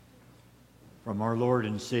From our Lord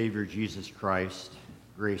and Savior Jesus Christ,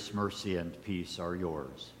 grace, mercy, and peace are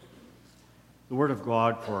yours. The Word of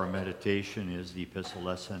God for our meditation is the epistle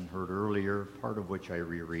lesson heard earlier, part of which I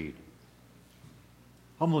reread.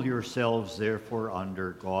 Humble yourselves, therefore,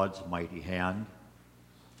 under God's mighty hand,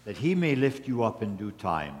 that he may lift you up in due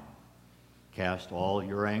time. Cast all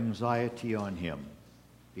your anxiety on him,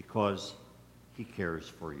 because he cares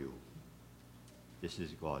for you. This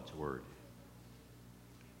is God's Word.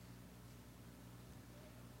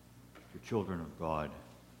 The children of God,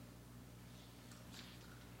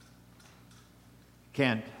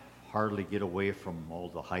 can't hardly get away from all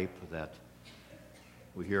the hype that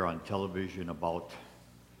we hear on television about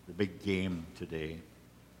the big game today.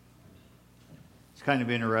 It's kind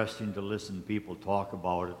of interesting to listen to people talk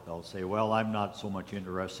about it. They'll say, well, I'm not so much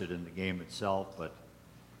interested in the game itself, but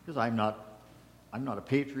because I'm not a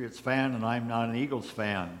Patriots fan and I'm not an Eagles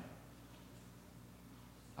fan.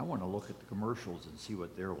 I want to look at the commercials and see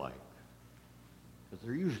what they're like, because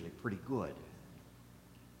they're usually pretty good.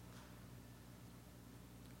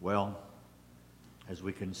 Well, as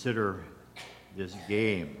we consider this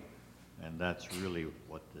game, and that's really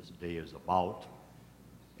what this day is about,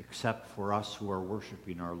 except for us who are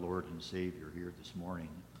worshiping our Lord and Savior here this morning,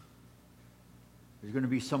 there's going to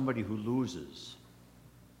be somebody who loses,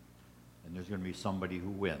 and there's going to be somebody who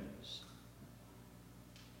wins.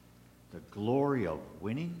 The glory of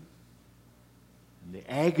winning and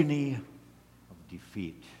the agony of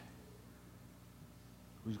defeat.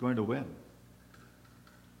 Who's going to win?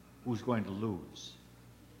 Who's going to lose?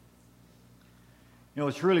 You know,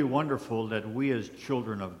 it's really wonderful that we as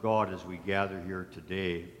children of God, as we gather here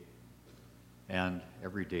today and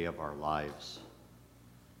every day of our lives,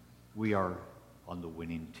 we are on the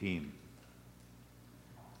winning team.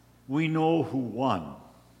 We know who won.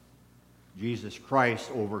 Jesus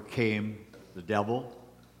Christ overcame the devil,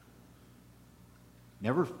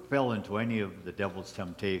 never fell into any of the devil's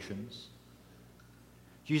temptations.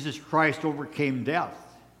 Jesus Christ overcame death,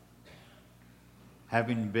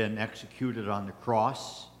 having been executed on the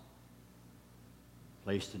cross,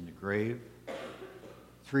 placed in the grave.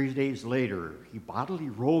 3 days later, he bodily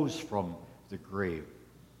rose from the grave,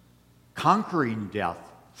 conquering death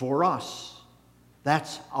for us.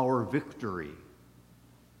 That's our victory.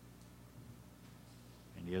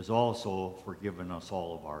 And he has also forgiven us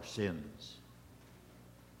all of our sins,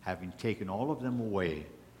 having taken all of them away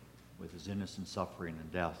with his innocent suffering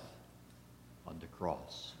and death on the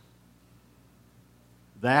cross.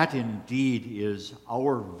 That indeed is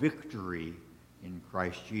our victory in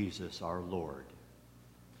Christ Jesus our Lord.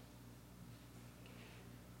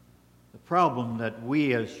 The problem that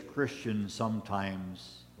we as Christians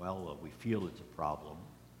sometimes, we feel it's a problem,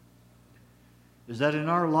 is that in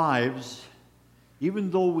our lives,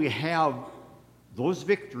 even though we have those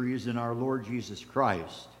victories in our Lord Jesus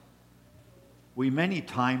Christ, we many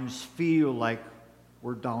times feel like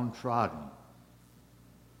we're downtrodden,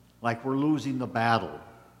 like we're losing the battle,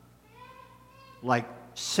 like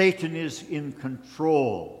Satan is in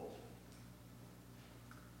control.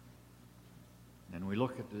 And we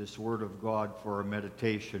look at this Word of God for our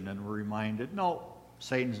meditation and we're reminded, no,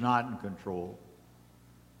 Satan's not in control.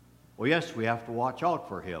 Well, yes, we have to watch out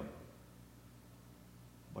for him,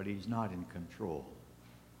 but he's not in control.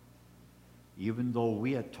 Even though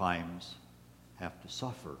we at times have to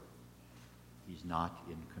suffer, he's not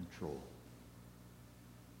in control.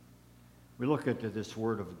 We look at this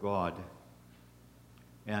Word of God,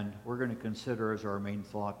 and we're going to consider as our main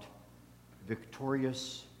thought,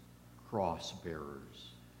 victorious cross bearers.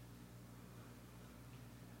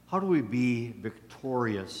 How do we be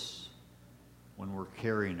victorious when we're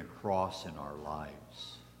carrying a cross in our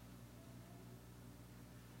lives?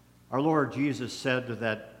 Our Lord Jesus said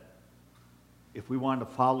that if we want to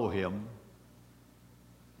follow him,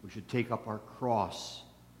 we should take up our cross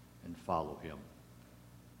and follow him.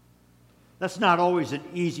 That's not always an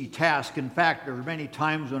easy task. In fact, there are many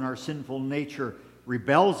times when our sinful nature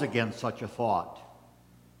rebels against such a thought.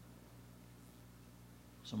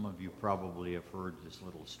 Some of you probably have heard this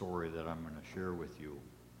little story that I'm going to share with you.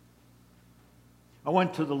 I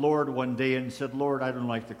went to the Lord one day and said, Lord, I don't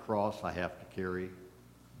like the cross I have to carry.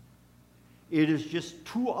 It is just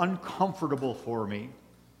too uncomfortable for me.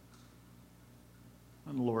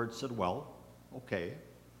 And the Lord said, well, okay,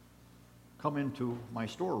 come into my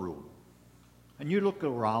storeroom. And you look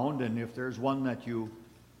around, and if there's one that you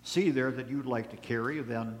see there that you'd like to carry,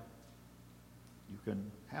 then you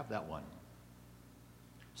can have that one.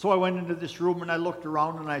 So I went into this room and I looked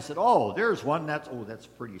around and I said, oh, there's one that's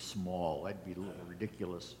pretty small. That'd be a little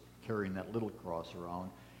ridiculous carrying that little cross around.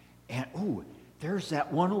 And there's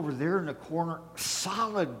that one over there in the corner,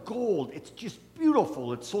 solid gold. It's just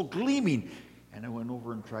beautiful. It's so gleaming. And I went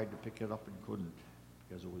over and tried to pick it up and couldn't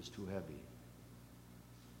because it was too heavy.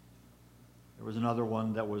 There was another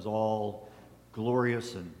one that was all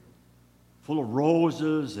glorious and full of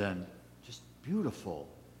roses and just beautiful.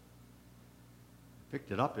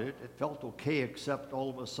 Picked it up. It felt okay, except all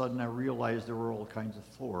of a sudden I realized there were all kinds of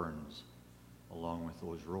thorns along with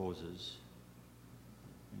those roses.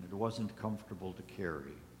 And it wasn't comfortable to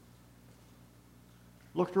carry.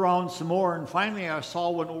 Looked around some more, and finally I saw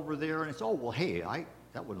one over there, and I said, oh, well, hey,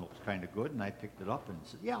 that one looks kind of good. And I picked it up and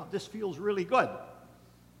said, yeah, this feels really good.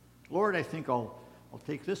 Lord, I think I'll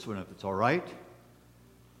take this one if it's all right.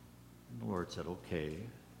 And the Lord said, okay.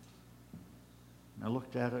 And I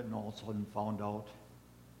looked at it and all of a sudden found out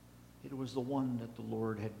it was the one that the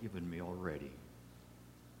Lord had given me already.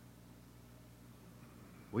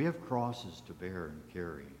 We have crosses to bear and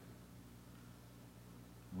carry.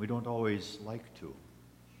 We don't always like to.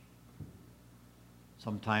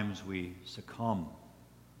 Sometimes we succumb,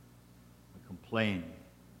 we complain,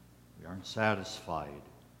 we aren't satisfied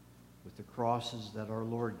with the crosses that our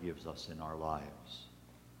Lord gives us in our lives.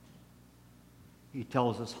 He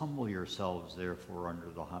tells us, humble yourselves, therefore, under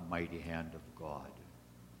the mighty hand of God.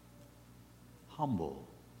 Humble.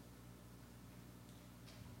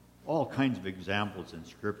 All kinds of examples in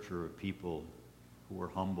Scripture of people who were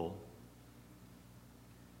humble.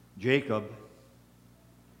 Jacob,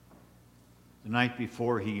 the night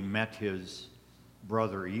before he met his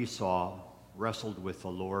brother Esau, wrestled with the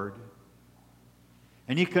Lord.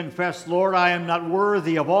 And he confessed, Lord, I am not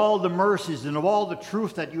worthy of all the mercies and of all the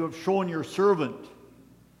truth that you have shown your servant.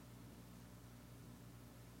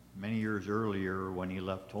 Many years earlier, when he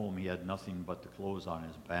left home, he had nothing but the clothes on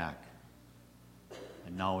his back.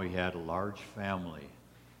 And now he had a large family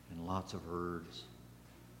and lots of herds,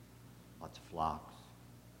 lots of flocks.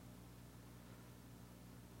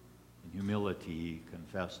 In humility, he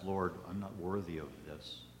confessed, Lord, I'm not worthy of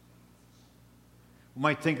this. We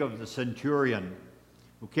might think of the centurion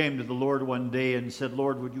who came to the Lord one day and said,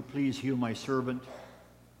 Lord, would you please heal my servant?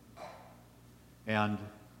 And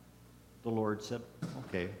the Lord said,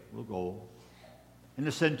 okay, we'll go. And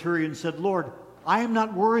the centurion said, Lord, I am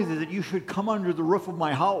not worthy that you should come under the roof of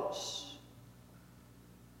my house.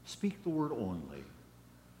 Speak the word only,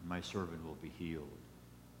 and my servant will be healed.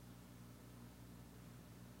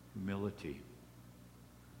 Humility,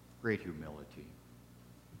 great humility.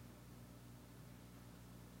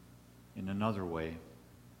 In another way,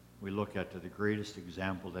 we look at the greatest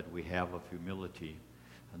example that we have of humility,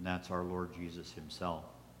 and that's our Lord Jesus himself,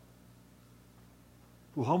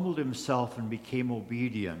 who humbled himself and became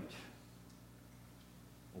obedient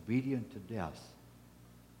to death,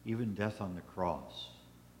 even death on the cross.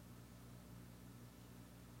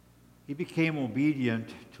 He became obedient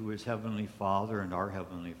to his heavenly Father and our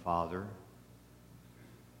heavenly Father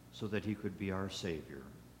so that he could be our Savior.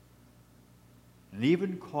 And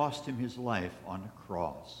even cost him his life on a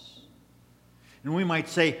cross. And we might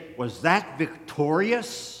say, was that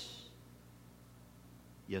victorious?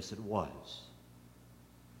 Yes, it was.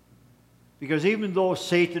 Because even though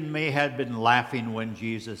Satan may have been laughing when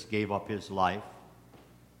Jesus gave up his life,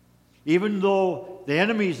 even though the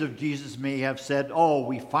enemies of Jesus may have said, oh,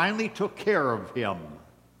 we finally took care of him,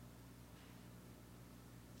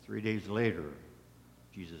 3 days later,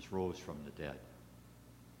 Jesus rose from the dead.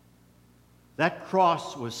 That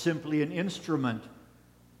cross was simply an instrument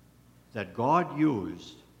that God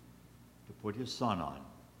used to put his Son on,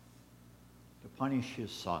 to punish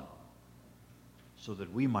his Son, so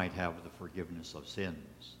that we might have the forgiveness of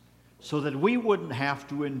sins, so that we wouldn't have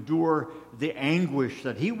to endure the anguish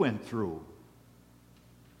that he went through.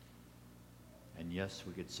 And yes,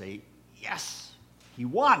 we could say, yes, he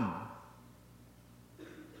won.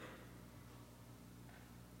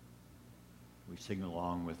 We sing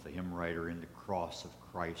along with the hymn writer, in the cross of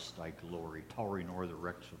Christ I glory, towering o'er the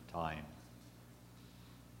wrecks of time.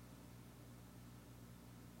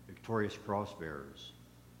 Victorious cross bearers.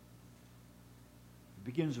 It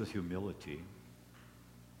begins with humility.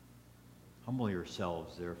 Humble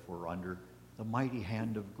yourselves, therefore, under the mighty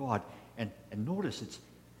hand of God. And notice,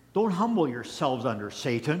 don't humble yourselves under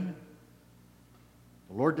Satan.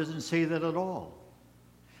 The Lord doesn't say that at all.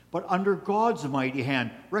 But under God's mighty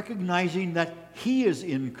hand, recognizing that he is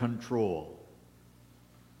in control.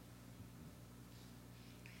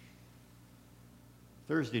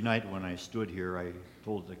 Thursday night when I stood here, I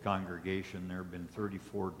told the congregation there have been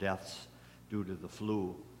 34 deaths due to the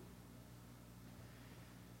flu.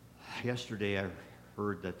 Yesterday I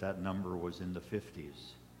heard that number was in the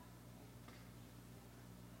 50s.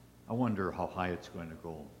 I wonder how high it's going to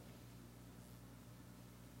go.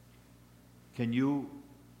 Can you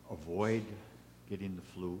avoid getting the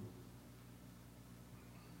flu?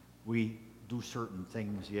 We do certain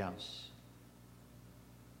things, yes.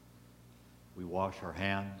 We wash our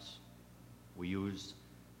hands. We use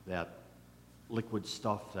that liquid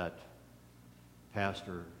stuff that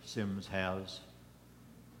Pastor Sims has.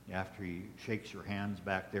 After he shakes your hands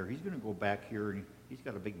back there, he's going to go back here and he's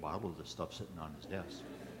got a big bottle of this stuff sitting on his desk.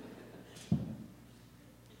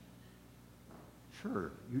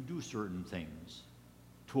 Sure, you do certain things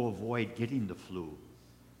to avoid getting the flu.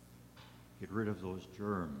 Get rid of those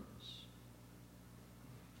germs.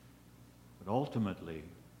 But ultimately,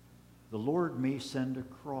 the Lord may send a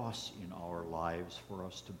cross in our lives for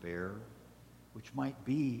us to bear, which might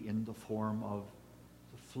be in the form of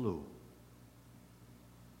the flu.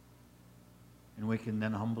 And we can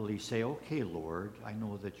then humbly say, okay, Lord, I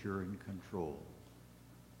know that you're in control.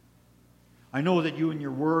 I know that you in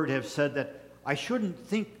your word have said that I shouldn't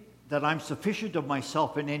think that I'm sufficient of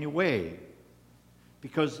myself in any way,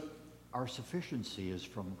 because our sufficiency is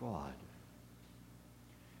from God.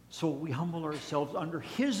 So we humble ourselves under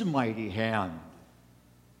his mighty hand.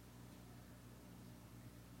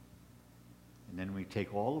 And then we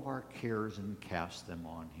take all of our cares and cast them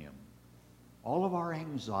on him. All of our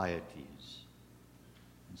anxieties.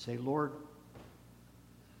 And say, Lord,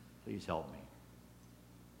 please help me.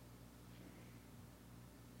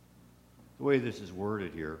 The way this is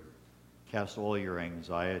worded here, cast all your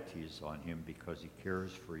anxieties on him because he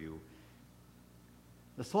cares for you.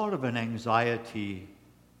 The thought of an anxiety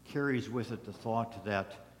carries with it the thought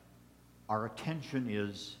that our attention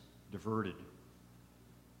is diverted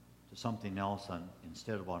to something else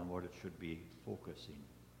instead of on what it should be focusing.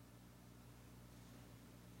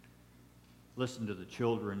 Listen to the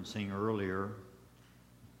children sing earlier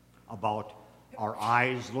about our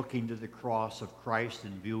eyes looking to the cross of Christ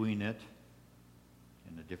and viewing it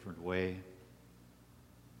in a different way,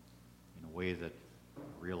 in a way that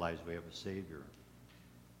we realize we have a Savior.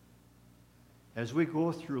 As we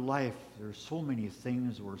go through life, there's so many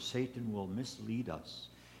things where Satan will mislead us.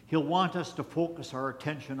 He'll want us to focus our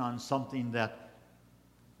attention on something that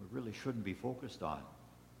we really shouldn't be focused on.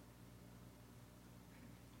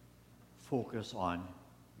 Focus on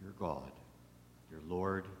your God, your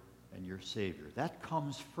Lord, and your Savior. That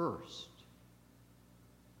comes first.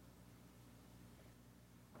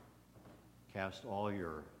 Cast all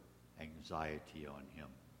your anxiety on him.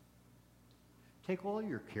 Take all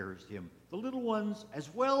your cares to him, the little ones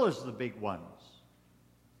as well as the big ones.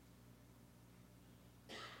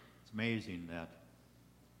 It's amazing that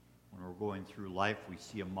when we're going through life, we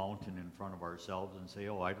see a mountain in front of ourselves and say,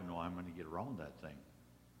 oh, I don't know, I'm going to get around that thing.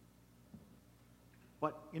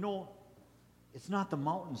 But, it's not the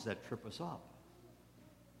mountains that trip us up.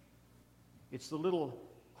 It's the little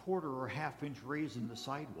quarter or half-inch raise in the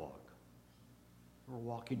sidewalk. We're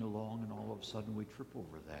walking along, and all of a sudden we trip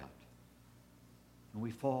over that. And we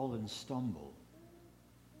fall and stumble,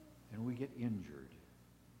 and we get injured.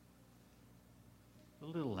 The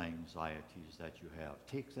little anxieties that you have,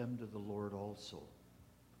 take them to the Lord also,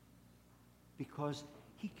 because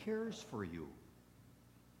he cares for you.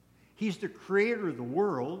 He's the creator of the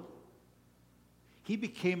world. He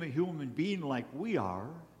became a human being like we are.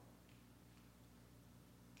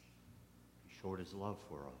 He showed his love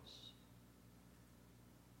for us.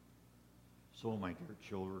 So, my dear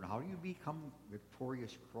children, how do you become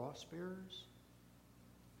victorious cross bearers?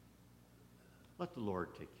 Let the Lord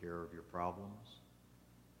take care of your problems.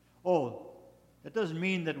 Oh, that doesn't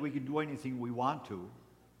mean that we can do anything we want to.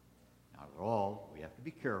 Not at all. We have to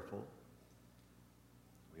be careful.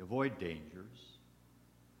 We avoid dangers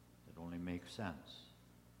that only make sense.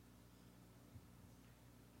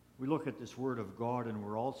 We look at this Word of God and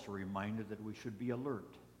we're also reminded that we should be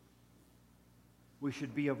alert. We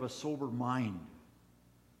should be of a sober mind,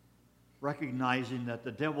 recognizing that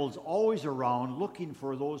the devil's always around looking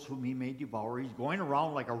for those whom he may devour. He's going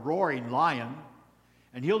around like a roaring lion,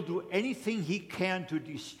 and he'll do anything he can to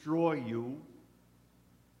destroy you.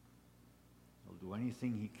 He'll do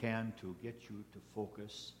anything he can to get you to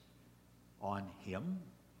focus on him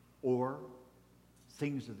or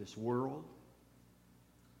things of this world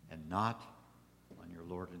and not on your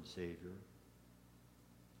Lord and Savior.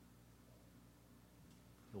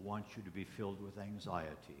 He'll want you to be filled with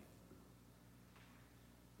anxiety.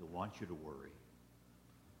 He'll want you to worry.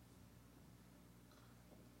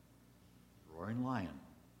 Roaring lion,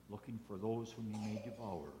 looking for those whom he may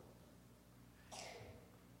devour.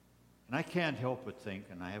 And I can't help but think,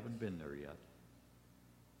 and I haven't been there yet,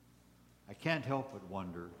 I can't help but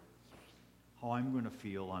wonder how I'm going to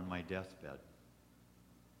feel on my deathbed.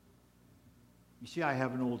 You see, I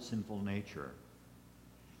have an old sinful nature.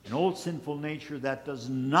 An old sinful nature that does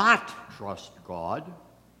not trust God.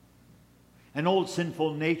 An old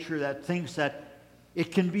sinful nature that thinks that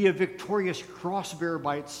it can be a victorious cross-bearer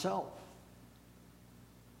by itself.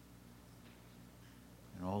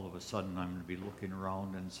 And all of a sudden I'm going to be looking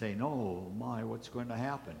around and saying, oh my, what's going to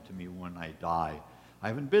happen to me when I die? I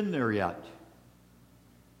haven't been there yet.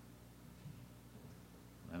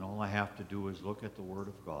 And all I have to do is look at the Word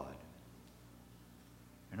of God.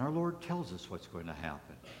 And our Lord tells us what's going to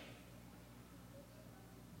happen.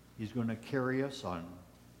 He's going to carry us on,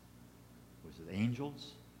 with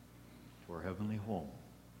angels, to our heavenly home.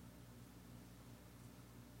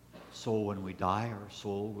 So when we die, our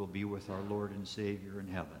soul will be with our Lord and Savior in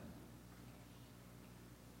heaven.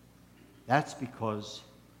 That's because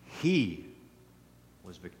He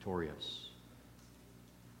was victorious.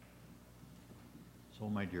 So,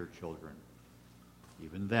 my dear children,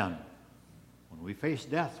 even then, when we face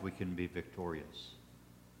death, we can be victorious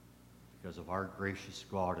because of our gracious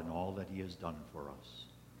God and all that He has done for us.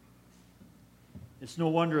 It's no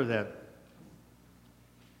wonder that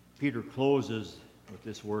Peter closes with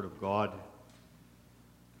this word of God,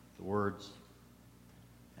 the words,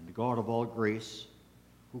 "And the God of all grace,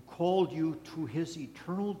 who called you to His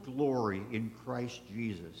eternal glory in Christ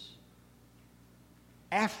Jesus,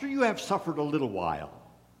 after you have suffered a little while."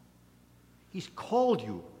 He's called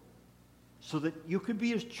you so that you can be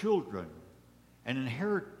His children and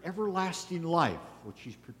inherit everlasting life, which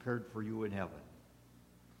He's prepared for you in heaven.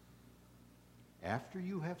 After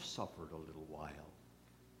you have suffered a little while.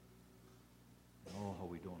 Oh, how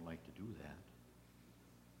we don't like to do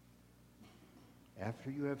that.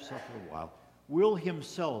 After you have suffered a while, will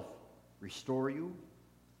Himself restore you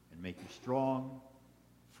and make you strong,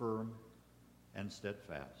 firm, and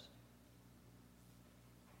steadfast.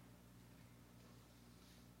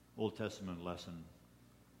 Old Testament lesson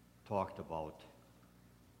talked about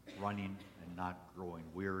running and not growing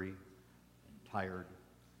weary and tired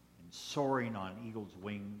and soaring on eagle's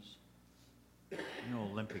wings. You know,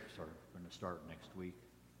 Olympics are going to start next week.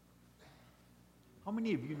 How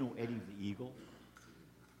many of you know Eddie the Eagle?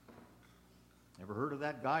 Ever heard of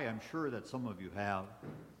that guy? I'm sure that some of you have.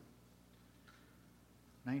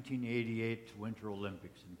 1988 Winter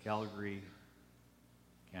Olympics in Calgary,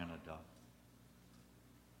 Canada.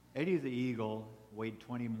 Eddie the Eagle weighed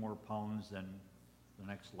 20 more pounds than the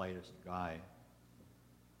next lightest guy.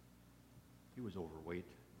 He was overweight.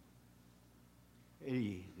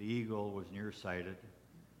 Eddie the Eagle was nearsighted.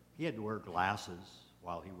 He had to wear glasses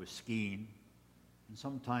while he was skiing. And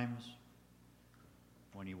sometimes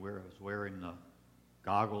when he was wearing the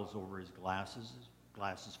goggles over his glasses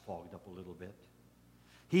fogged up a little bit.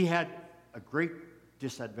 He had a great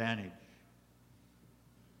disadvantage.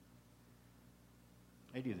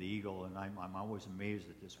 Eddie the Eagle, and I'm always amazed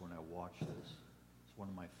at this when I watch this. It's one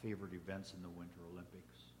of my favorite events in the Winter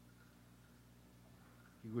Olympics.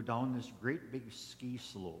 You go down this great big ski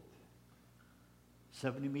slope,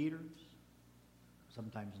 70 meters,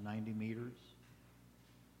 sometimes 90 meters,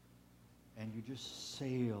 and you just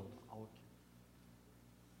sail out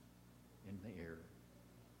in the air,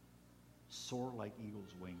 soar like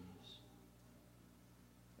eagle's wings.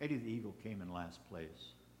 Eddie the Eagle came in last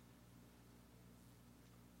place.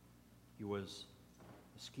 He was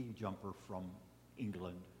a ski jumper from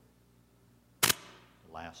England, the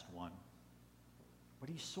last one. But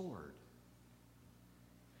he soared.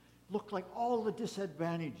 Looked like all the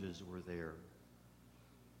disadvantages were there.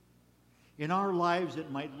 In our lives, it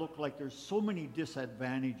might look like there's so many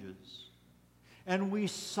disadvantages. And we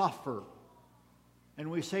suffer. And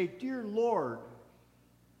we say, "Dear Lord,"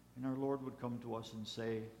 and our Lord would come to us and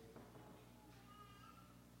say,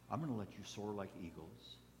 "I'm going to let you soar like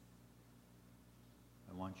eagles.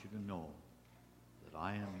 I want you to know that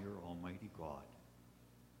I am your Almighty God.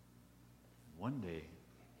 One day,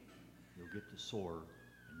 you'll get to soar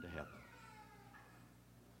into heaven."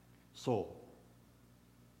 So,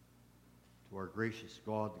 to our gracious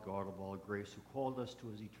God, the God of all grace, who called us to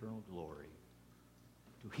His eternal glory,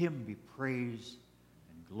 to Him be praise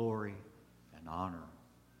and glory and honor.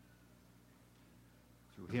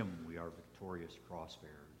 Through Him we are victorious cross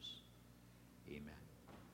bearers. Amen.